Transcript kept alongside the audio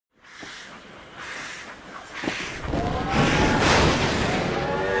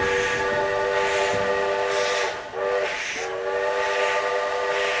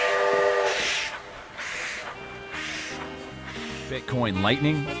Bitcoin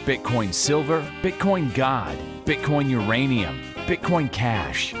Lightning, Bitcoin Silver, Bitcoin God, Bitcoin Uranium, Bitcoin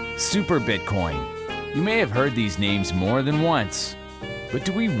Cash, Super Bitcoin. You may have heard these names more than once, but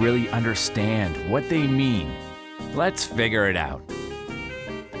do we really understand what they mean? Let's figure it out.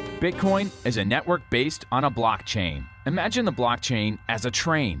 Bitcoin is a network based on a blockchain. Imagine the blockchain as a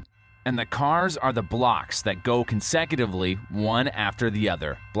train, and the cars are the blocks that go consecutively one after the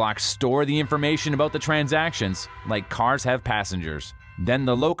other. Blocks store the information about the transactions, like cars have passengers. Then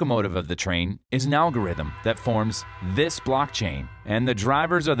the locomotive of the train is an algorithm that forms this blockchain, and the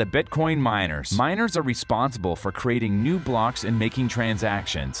drivers are the Bitcoin miners. Miners are responsible for creating new blocks and making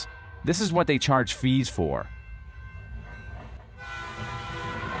transactions. This is what they charge fees for.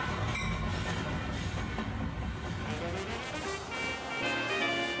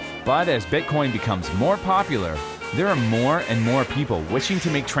 But as Bitcoin becomes more popular, there are more and more people wishing to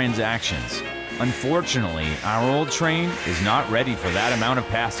make transactions. Unfortunately, our old train is not ready for that amount of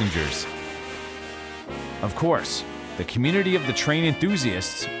passengers. Of course, the community of the train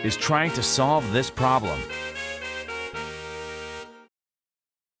enthusiasts is trying to solve this problem.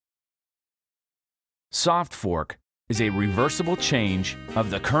 Soft fork is a reversible change of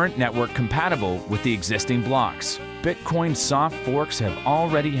the current network compatible with the existing blocks. Bitcoin soft forks have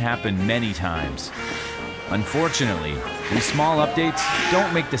already happened many times. Unfortunately, these small updates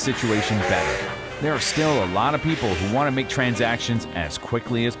don't make the situation better. There are still a lot of people who want to make transactions as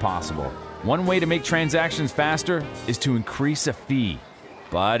quickly as possible. One way to make transactions faster is to increase a fee.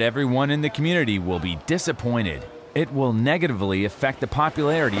 But everyone in the community will be disappointed. It will negatively affect the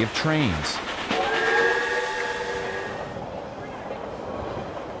popularity of trains.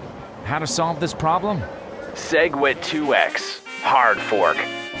 How to solve this problem? Segwit 2X, hard fork.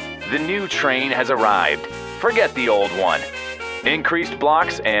 The new train has arrived. Forget the old one. Increased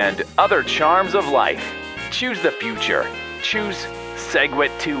blocks and other charms of life. Choose the future. Choose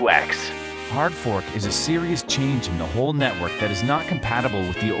Segwit 2X. Hard fork is a serious change in the whole network that is not compatible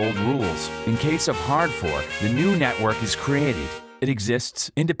with the old rules. In case of hard fork, the new network is created. It exists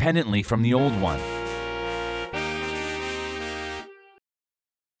independently from the old one.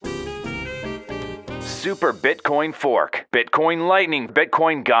 Super Bitcoin Fork, Bitcoin Lightning,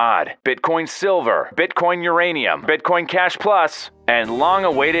 Bitcoin God, Bitcoin Silver, Bitcoin Uranium, Bitcoin Cash Plus, and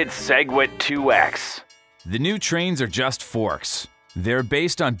long-awaited Segwit 2X. The new trains are just forks. They're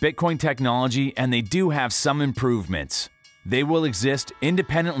based on Bitcoin technology and they do have some improvements. They will exist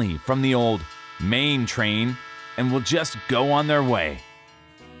independently from the old main train and will just go on their way.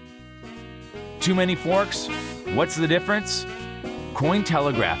 Too many forks? What's the difference?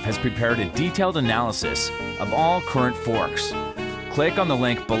 Cointelegraph has prepared a detailed analysis of all current forks. Click on the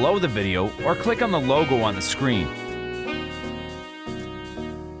link below the video or click on the logo on the screen.